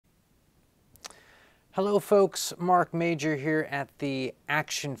Hello folks, Mark Major here at the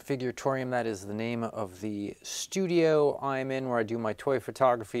Action Figuratorium. That is the name of the studio I'm in where I do my toy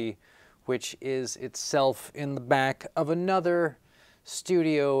photography, which is itself in the back of another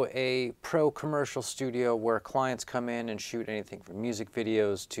studio, a pro commercial studio where clients come in and shoot anything from music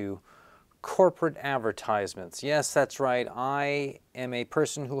videos to corporate advertisements. Yes, that's right. I am a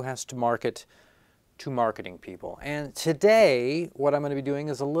person who has to market to marketing people. And today, what I'm going to be doing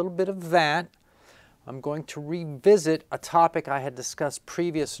is a little bit of that. I'm going to revisit a topic I had discussed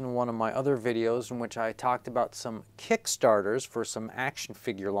previous in one of my other videos in which I talked about some Kickstarters for some action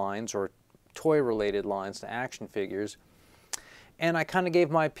figure lines or toy-related lines to action figures. And I kind of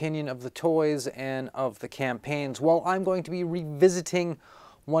gave my opinion of the toys and of the campaigns. Well, I'm going to be revisiting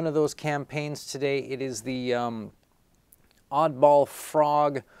one of those campaigns today. It is the Oddball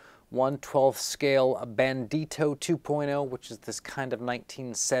Frog 1/12 scale Bandito 2.0, which is this kind of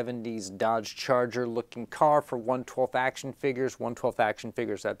 1970s Dodge Charger looking car for 1/12 action figures. 1/12 action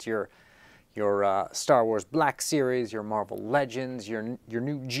figures, that's your Star Wars Black Series, your Marvel Legends, your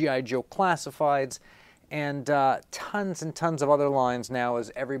new G.I. Joe Classifieds, and tons and tons of other lines now as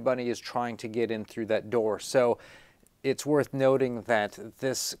everybody is trying to get in through that door. So it's worth noting that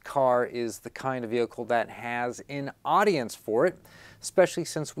this car is the kind of vehicle that has an audience for it, especially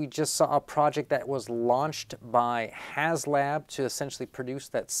since we just saw a project that was launched by HasLab to essentially produce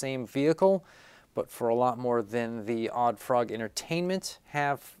that same vehicle, but for a lot more than the Odd Frog Entertainment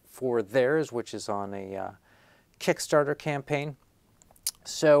have for theirs, which is on a Kickstarter campaign.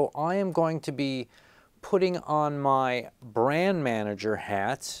 So I am going to be putting on my brand manager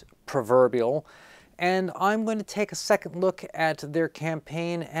hat, proverbial, and I'm going to take a second look at their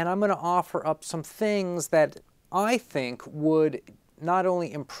campaign, and I'm going to offer up some things that I think would not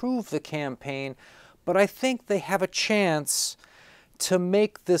only improve the campaign, but I think they have a chance to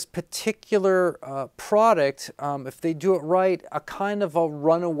make this particular product, if they do it right, a kind of a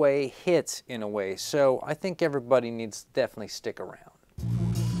runaway hit in a way. So I think everybody needs to definitely stick around.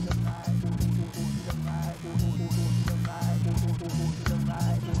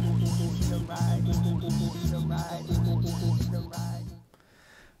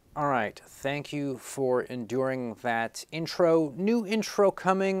 All right, thank you for enduring that intro. New intro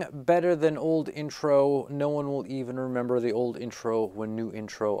coming, better than old intro. No one will even remember the old intro when new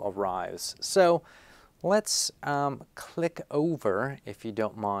intro arrives. So let's click over, if you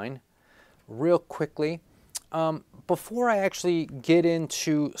don't mind, real quickly. Before I actually get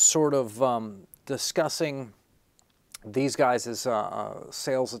into sort of discussing these guys'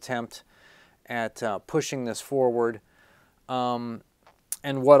 sales attempt at pushing this forward,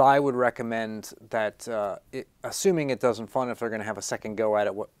 and what I would recommend that, assuming it doesn't fund, if they're going to have a second go at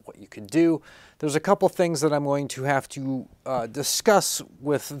it, what you could do. There's a couple things that I'm going to have to discuss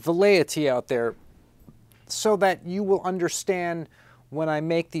with the laity out there so that you will understand when I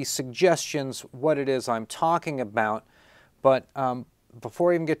make these suggestions what it is I'm talking about. But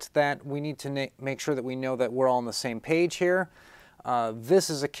before I even get to that, we need to make sure that we know that we're all on the same page here.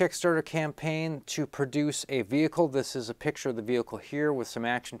 This is a Kickstarter campaign to produce a vehicle. This is a picture of the vehicle here with some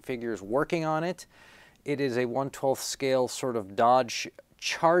action figures working on it. It is a 1/12 scale sort of Dodge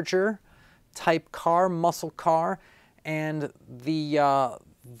Charger type car, muscle car, and the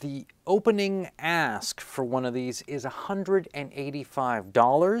opening ask for one of these is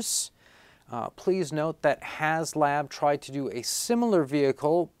 $185. Please note that HasLab tried to do a similar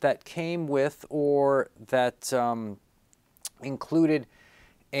vehicle that came with, or that included,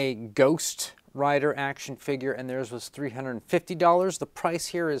 a Ghost Rider action figure, and theirs was $350. The price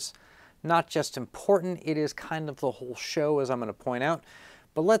here is not just important, it is kind of the whole show, as I'm going to point out.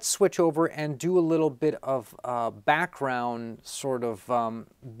 But let's switch over and do a little bit of background, sort of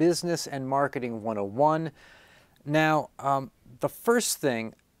business and marketing 101. Now, the first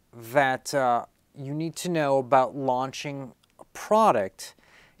thing that you need to know about launching a product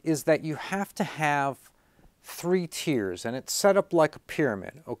is that you have to have 3 tiers, and it's set up like a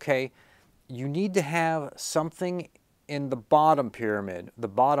pyramid, okay? You need to have something in the bottom pyramid, the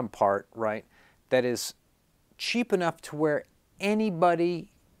bottom part, right, that is cheap enough to where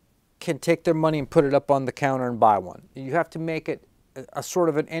anybody can take their money and put it up on the counter and buy one. You have to make it a sort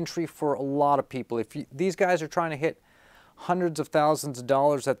of an entry for a lot of people. If these guys are trying to hit hundreds of thousands of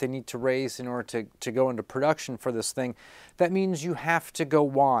dollars that they need to raise in order to go into production for this thing, that means you have to go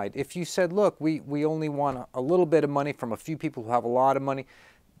wide. If you said, look, we only want a little bit of money from a few people who have a lot of money,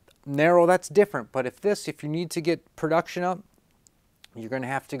 narrow, that's different. But if you need to get production up, you're going to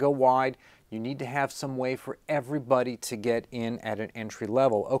have to go wide. You need to have some way for everybody to get in at an entry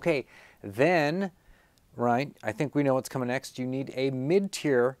level. Okay, then, right, I think we know what's coming next. You need a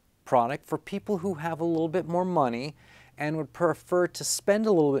mid-tier product for people who have a little bit more money and would prefer to spend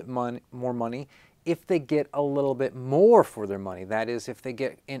a little bit more money if they get a little bit more for their money. That is, if they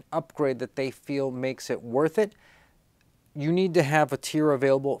get an upgrade that they feel makes it worth it, you need to have a tier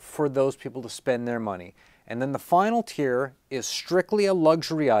available for those people to spend their money. And then the final tier is strictly a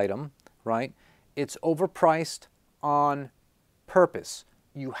luxury item, right? It's overpriced on purpose.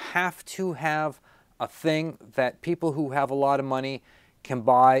 You have to have a thing that people who have a lot of money can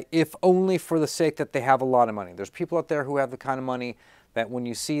buy, if only for the sake that they have a lot of money. There's people out there who have the kind of money that when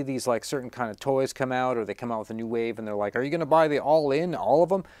you see these like certain kind of toys come out, or they come out with a new wave and they're like, are you going to buy the all-in, all of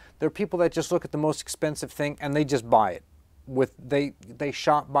them? There are people that just look at the most expensive thing and they just buy it. They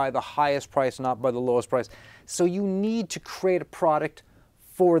shop by the highest price, not by the lowest price. So you need to create a product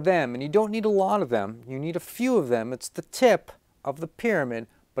for them, and you don't need a lot of them. You need a few of them. It's the tip of the pyramid,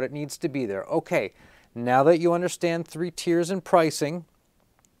 but it needs to be there. Okay, now that you understand 3 tiers in pricing,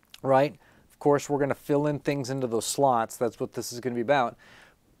 right? Of course, we're going to fill in things into those slots. That's what this is going to be about.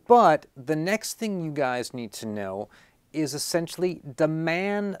 But the next thing you guys need to know is essentially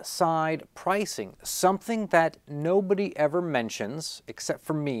demand side pricing, something that nobody ever mentions except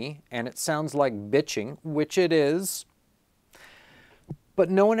for me, and it sounds like bitching, which it is, but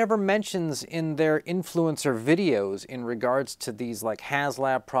no one ever mentions in their influencer videos in regards to these like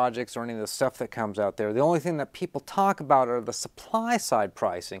HasLab projects or any of the stuff that comes out there. The only thing that people talk about are the supply side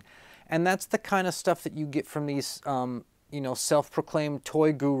pricing, and that's the kind of stuff that you get from these self-proclaimed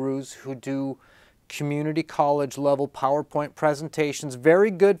toy gurus who do community college level PowerPoint presentations.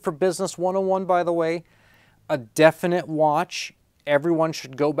 Very good for Business 101, by the way. A definite watch. Everyone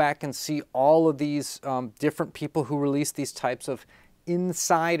should go back and see all of these different people who release these types of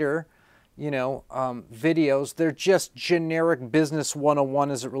insider, videos. They're just generic Business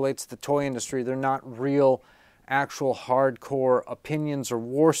 101 as it relates to the toy industry. They're not real, actual hardcore opinions or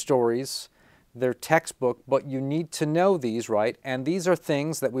war stories. They're textbook, but you need to know these, right? And these are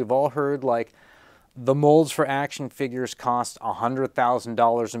things that we've all heard, like the molds for action figures cost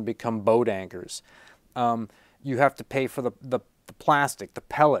 $100,000 and become boat anchors. You have to pay for the plastic, the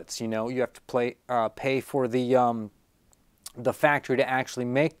pellets. You have to pay for the factory to actually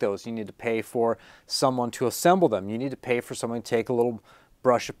make those. You need to pay for someone to assemble them. You need to pay for someone to take a little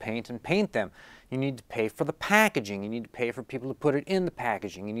brush of paint and paint them. You need to pay for the packaging. You need to pay for people to put it in the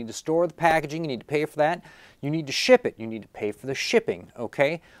packaging. You need to store the packaging. You need to pay for that. You need to ship it. You need to pay for the shipping,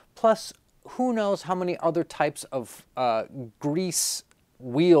 okay? Plus, who knows how many other types of grease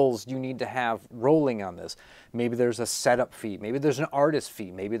wheels you need to have rolling on this. Maybe there's a setup fee. Maybe there's an artist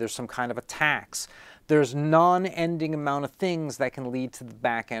fee. Maybe there's some kind of a tax. There's non-ending amount of things that can lead to the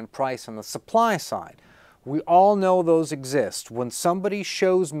back-end price on the supply side. We all know those exist. When somebody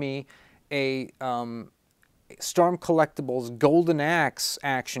shows me a Storm Collectibles Golden Axe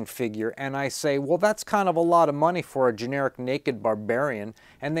action figure and I say, well, that's kind of a lot of money for a generic naked barbarian,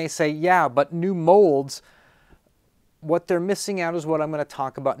 and they say, yeah, but new molds, what they're missing out is what I'm going to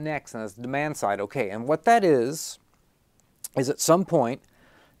talk about next, and that's the demand side. Okay, and what that is at some point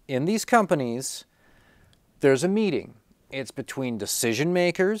in these companies, there's a meeting. It's between decision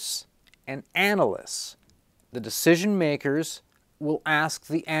makers and analysts. The decision makers will ask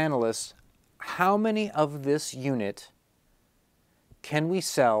the analysts, how many of this unit can we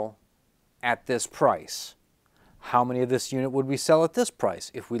sell at this price? How many of this unit would we sell at this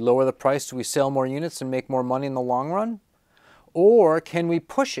price? If we lower the price, do we sell more units and make more money in the long run? Or can we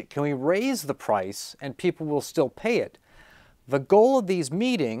push it? Can we raise the price and people will still pay it? The goal of these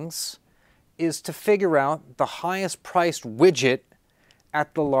meetings is to figure out the highest priced widget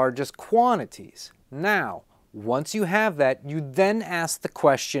at the largest quantities. Now, once you have that, you then ask the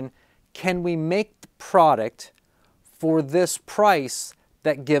question, can we make the product for this price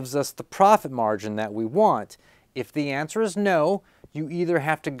that gives us the profit margin that we want? If the answer is no, you either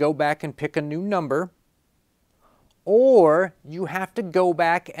have to go back and pick a new number, or you have to go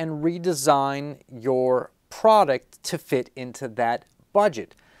back and redesign your product to fit into that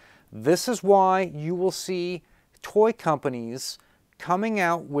budget. This is why you will see toy companies coming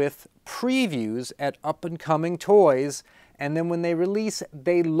out with previews at up-and-coming toys, and then when they release,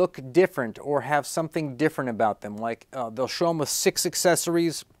 they look different or have something different about them. Like they'll show them with 6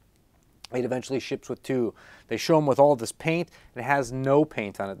 accessories, it eventually ships with 2. They show them with all this paint, it has no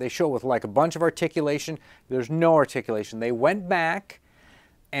paint on it. They show it with like a bunch of articulation, there's no articulation. They went back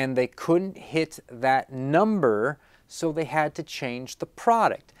and they couldn't hit that number, so they had to change the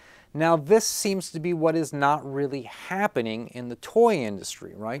product. Now, this seems to be what is not really happening in the toy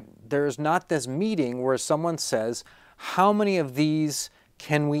industry, right? There's not this meeting where someone says, how many of these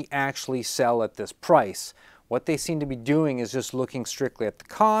can we actually sell at this price? What they seem to be doing is just looking strictly at the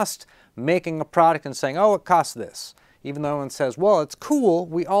cost, making a product and saying, oh, it costs this. Even though everyone says, well, it's cool,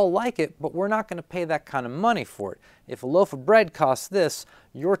 we all like it, but we're not going to pay that kind of money for it. If a loaf of bread costs this,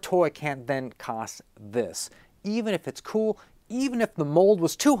 your toy can't then cost this. Even if it's cool, even if the mold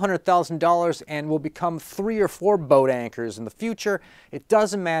was $200,000 and will become 3 or 4 boat anchors in the future, it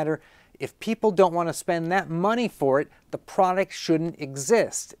doesn't matter. If people don't want to spend that money for it, the product shouldn't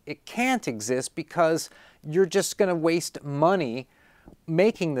exist. It can't exist because you're just going to waste money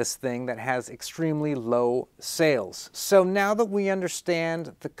making this thing that has extremely low sales. So now that we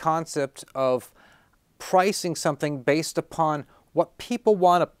understand the concept of pricing something based upon what people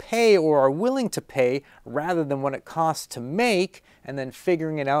want to pay or are willing to pay rather than what it costs to make, and then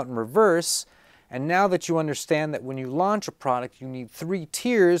figuring it out in reverse, and now that you understand that when you launch a product you need 3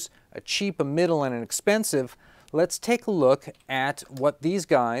 tiers, a cheap, a middle, and an expensive, let's take a look at what these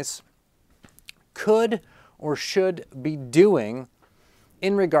guys could or should be doing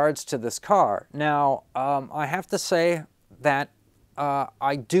in regards to this car. Now, I have to say that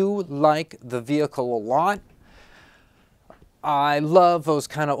I do like the vehicle a lot. I love those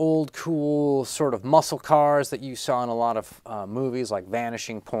kind of old, cool, sort of muscle cars that you saw in a lot of movies like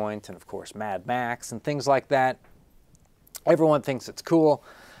Vanishing Point and, of course, Mad Max and things like that. Everyone thinks it's cool.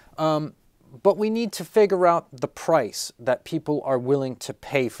 But we need to figure out the price that people are willing to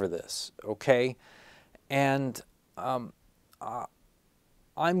pay for this, okay? And I'm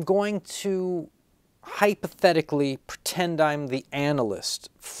going to hypothetically pretend I'm the analyst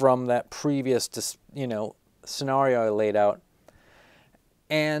from that previous, scenario I laid out.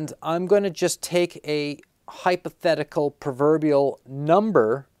 And I'm going to just take a hypothetical proverbial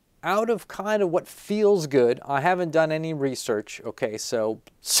number out of kind of what feels good. I haven't done any research, okay, so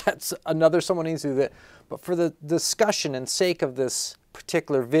that's someone needs to do that. But for the discussion and sake of this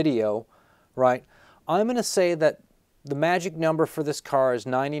particular video, right, I'm going to say that the magic number for this car is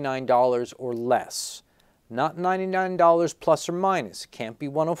 $99 or less. Not $99 plus or minus. It can't be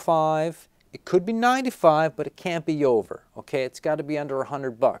 $105. It could be $95, but it can't be over. Okay, it's got to be under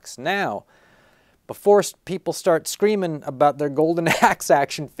 $100. Now, before people start screaming about their golden axe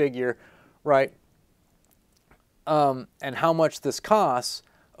action figure, right, and how much this costs,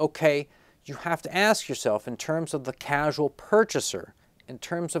 okay, you have to ask yourself in terms of the casual purchaser, in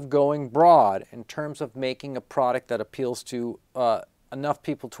terms of going broad, in terms of making a product that appeals to enough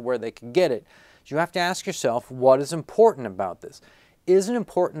people to where they can get it, you have to ask yourself, what is important about this? Is it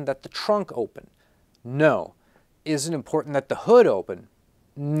important that the trunk open? No. Is it important that the hood open?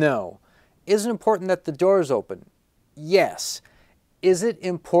 No. Is it important that the doors open? Yes. Is it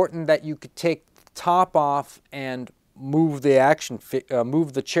important that you could take the top off and move the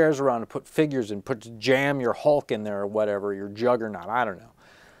move the chairs around and put figures in, jam your Hulk in there or whatever, your Juggernaut, I don't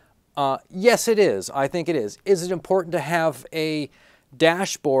know. Yes, it is. I think it is. Is it important to have a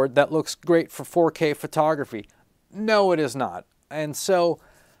dashboard that looks great for 4K photography? No, it is not. And so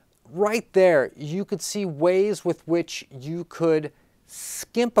right there, you could see ways with which you could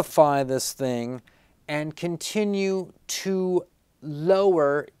skimpify this thing and continue to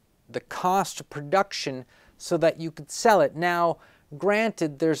lower the cost of production so that you could sell it. Now,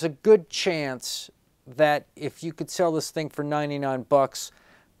 granted, there's a good chance that if you could sell this thing for 99 bucks,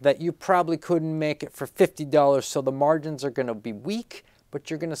 that you probably couldn't make it for $50, so the margins are going to be weak, but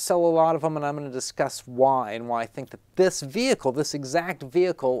you're going to sell a lot of them, and I'm going to discuss why, and why I think that this vehicle, this exact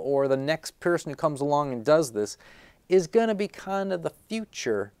vehicle, or the next person who comes along and does this, is going to be kind of the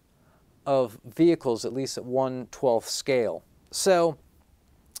future of vehicles, at least at 1/12 scale. So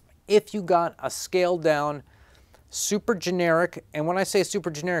if you got a scaled down, super generic, and when I say super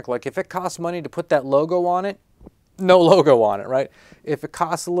generic, like if it costs money to put that logo on it, no logo on it, right? If it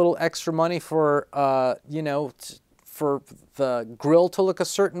costs a little extra money for, you know, for the grill to look a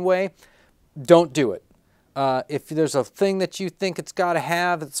certain way, don't do it. If there's a thing that you think it's got to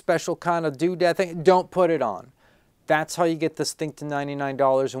have, a special kind of doodad thing, don't put it on. That's how you get this thing to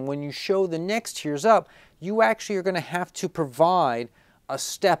 $99. And when you show the next tiers up, you actually are going to have to provide a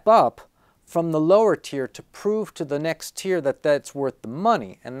step up from the lower tier to prove to the next tier that that's worth the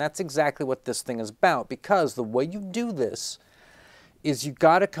money. And that's exactly what this thing is about, because the way you do this is you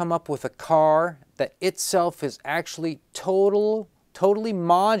got to come up with a car that itself is actually totally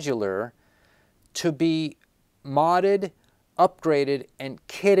modular to be modded, upgraded, and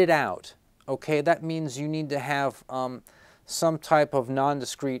kitted out. Okay, that means you need to have some type of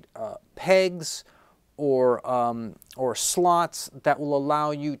non-discrete pegs or slots that will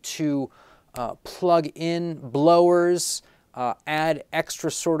allow you to plug in blowers, add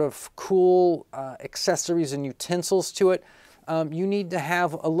extra sort of cool accessories and utensils to it. you need to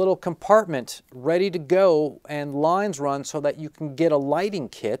have a little compartment ready to go and lines run so that you can get a lighting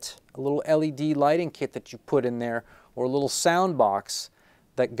kit, a little LED lighting kit that you put in there, or a little sound box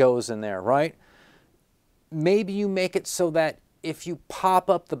that goes in there, right? Maybe you make it so that if you pop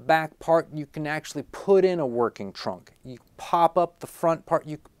up the back part, you can actually put in a working trunk. You pop up the front part,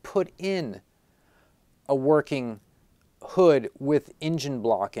 you can put in a working hood with engine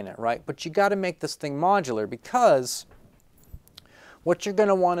block in it, right? But you got to make this thing modular, because what you're going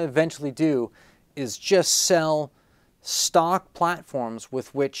to want to eventually do is just sell stock platforms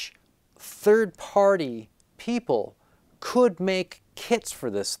with which third-party people could make kits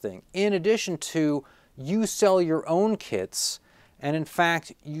for this thing. In addition to, you sell your own kits, and in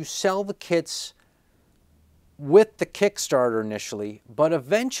fact, you sell the kits with the Kickstarter initially, but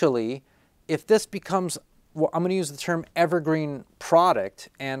eventually, if this becomes, well, I'm going to use the term evergreen product,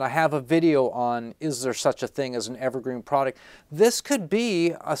 and I have a video on, is there such a thing as an evergreen product? This could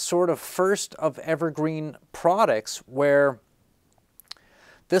be a sort of first of evergreen products where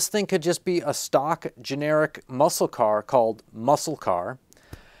this thing could just be a stock generic muscle car called Muscle Car,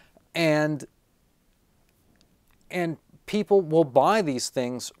 and people will buy these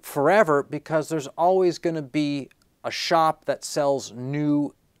things forever because there's always going to be a shop that sells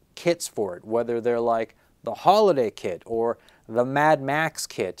new kits for it, whether they're like the holiday kit or the Mad Max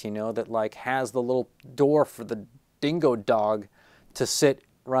kit, you know, that like has the little door for the dingo dog to sit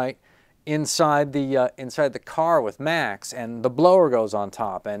right inside the car with Max, and the blower goes on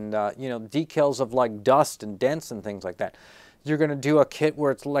top, and you know, decals of like dust and dents and things like that. You're going to do a kit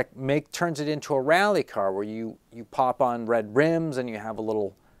where it's like turns it into a rally car where you pop on red rims and you have a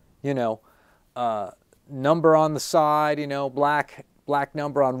little, you know, number on the side, you know, black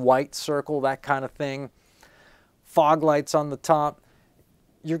number on white circle, that kind of thing. Fog lights on the top.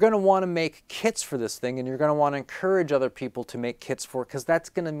 You're going to want to make kits for this thing, and you're going to want to encourage other people to make kits for it, because that's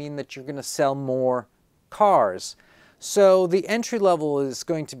going to mean that you're going to sell more cars. So the entry level is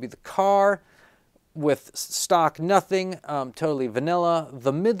going to be the car with stock nothing, totally vanilla.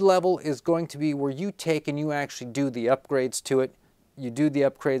 The mid-level is going to be where you take and you actually do the upgrades to it. You do the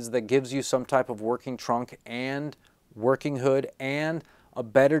upgrades that gives you some type of working trunk and working hood and a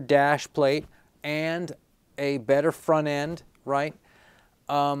better dash plate and a better front end, right?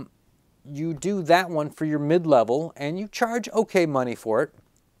 You do that one for your mid-level, and you charge okay money for it.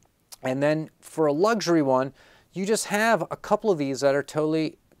 And then for a luxury one, you just have a couple of these that are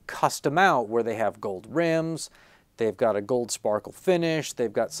totally custom out, where they have gold rims, they've got a gold sparkle finish,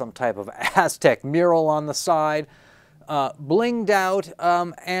 they've got some type of Aztec mural on the side, blinged out,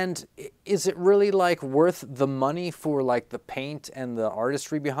 and is it really like worth the money for like the paint and the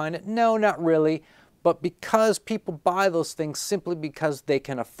artistry behind it? No, not really. But because people buy those things simply because they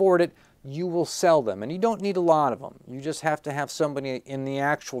can afford it, you will sell them. And you don't need a lot of them. You just have to have somebody in the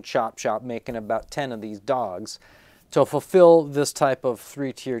actual chop shop making about 10 of these dogs to fulfill this type of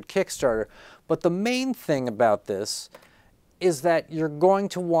three-tiered Kickstarter. But the main thing about this is that you're going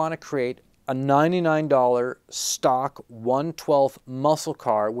to want to create a $99 stock 1/12 muscle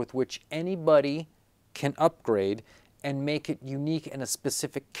car with which anybody can upgrade and make it unique and a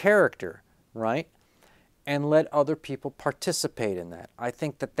specific character, right? And let other people participate in that. I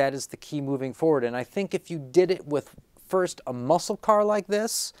think that that is the key moving forward. And I think if you did it with first a muscle car like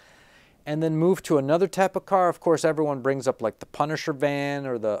this, and then move to another type of car, of course everyone brings up like the Punisher van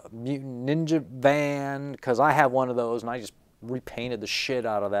or the Mutant Ninja van, because I have one of those and I just repainted the shit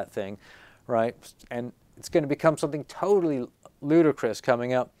out of that thing, right? And it's going to become something totally ludicrous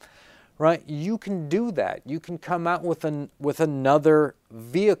coming up, right? You can do that. You can come out with another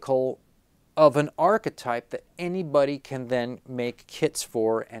vehicle of an archetype that anybody can then make kits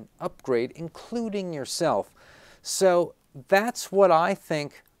for and upgrade, including yourself. So that's what I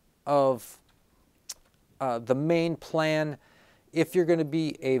think of the main plan if you're going to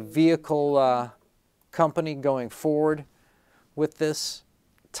be a vehicle company going forward with this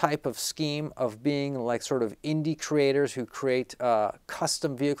type of scheme of being like sort of indie creators who create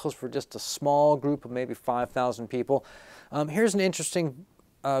custom vehicles for just a small group of maybe 5,000 people. Here's an interesting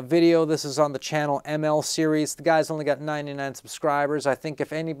video. This is on the channel ML series. The guy's only got 99 subscribers. I think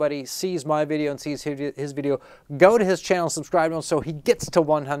if anybody sees my video and sees his video, go to his channel, subscribe to him so he gets to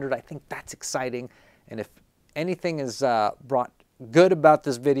 100. I think that's exciting. And if anything is brought good about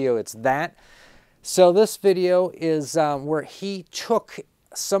this video, it's that. So this video is where he took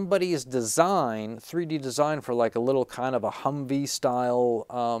somebody's design, 3D design for like a little kind of a Humvee style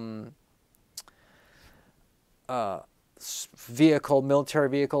vehicle, military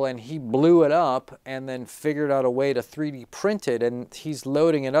vehicle, and he blew it up and then figured out a way to 3D print it, and he's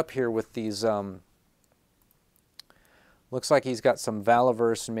loading it up here with these Looks like he's got some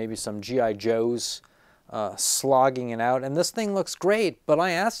Valaverse and maybe some G.I. Joes slogging it out. And this thing looks great, but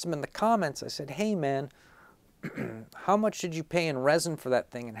I asked him in the comments, I said, hey man, how much did you pay in resin for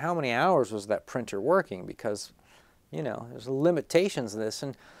that thing and how many hours was that printer working? Because, you know, there's limitations to this.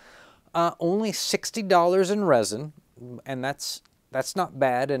 And only $60 in resin, and that's not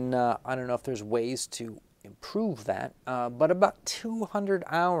bad. And I don't know if there's ways to improve that, but about 200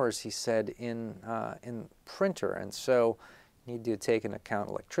 hours, he said, in printer. And so you need to take into account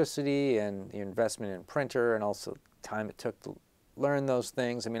electricity and your investment in printer and also the time it took to learn those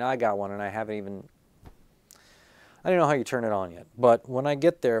things. I mean, I got one and I don't know how you turn it on yet, but when I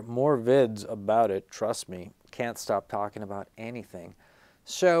get there, more vids about it, trust me, can't stop talking about anything.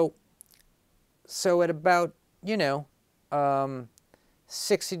 So at about, you know,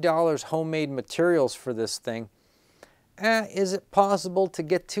 $60 homemade materials for this thing, is it possible to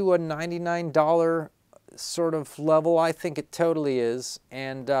get to a $99 sort of level? I think it totally is,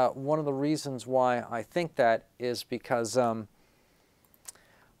 and one of the reasons why I think that is because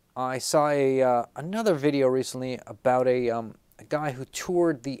I saw another video recently about a guy who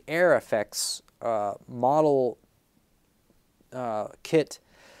toured the Air Effects model kit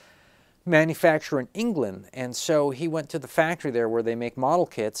manufacturer in England, and so he went to the factory there where they make model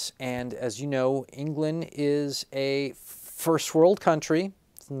kits. And as you know, England is a first world country.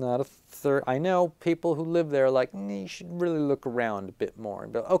 It's not a third. I know people who live there are like, you should really look around a bit more.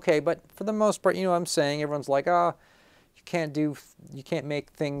 But okay, but for the most part, you know what I'm saying, everyone's like, you can't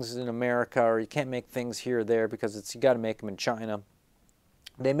make things in America, or you can't make things here or there because you got to make them in China.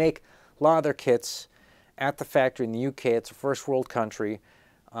 They make a lot of their kits at the factory in the UK. It's a first world country.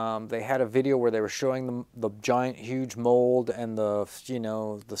 They had a video where they were showing them the giant, huge mold and the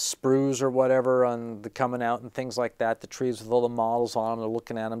sprues or whatever on the coming out and things like that. The trees with all the models on them. They're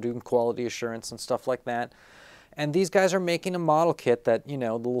looking at them, doing quality assurance and stuff like that. And these guys are making a model kit that, you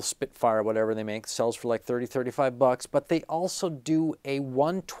know, the little Spitfire, whatever they make, sells for like 30, 35 bucks. But they also do a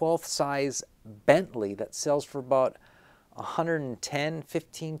 1/12 size Bentley that sells for about 110,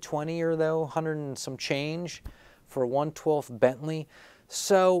 15, 20 or though, 100 and some change for a 1/12 Bentley.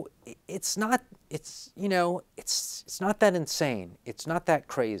 So it's not that insane. It's not that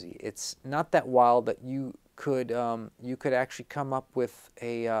crazy. It's not that wild that you could actually come up with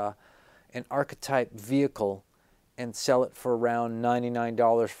an archetype vehicle and sell it for around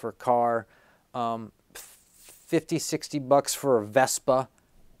 $99 for a car, 50, 60 bucks for a Vespa.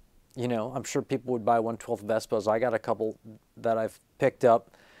 You know, I'm sure people would buy 1/12 Vespas. I got a couple that I've picked up.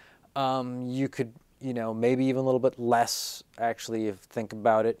 You could, you know, maybe even a little bit less, actually, if you think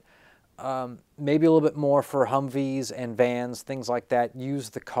about it. Maybe a little bit more for Humvees and vans, things like that. Use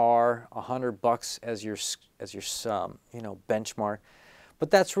the car, $100 as your benchmark. But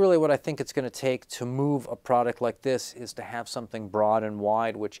that's really what I think it's going to take to move a product like this, is to have something broad and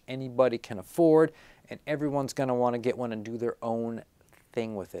wide, which anybody can afford, and everyone's going to want to get one and do their own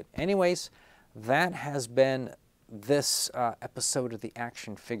thing with it. Anyways, that has been this episode of the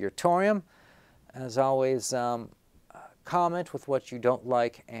Action Figuratorium. As always, comment with what you don't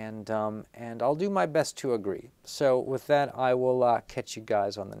like, and I'll do my best to agree. So with that, I will catch you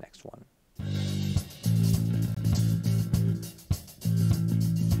guys on the next one.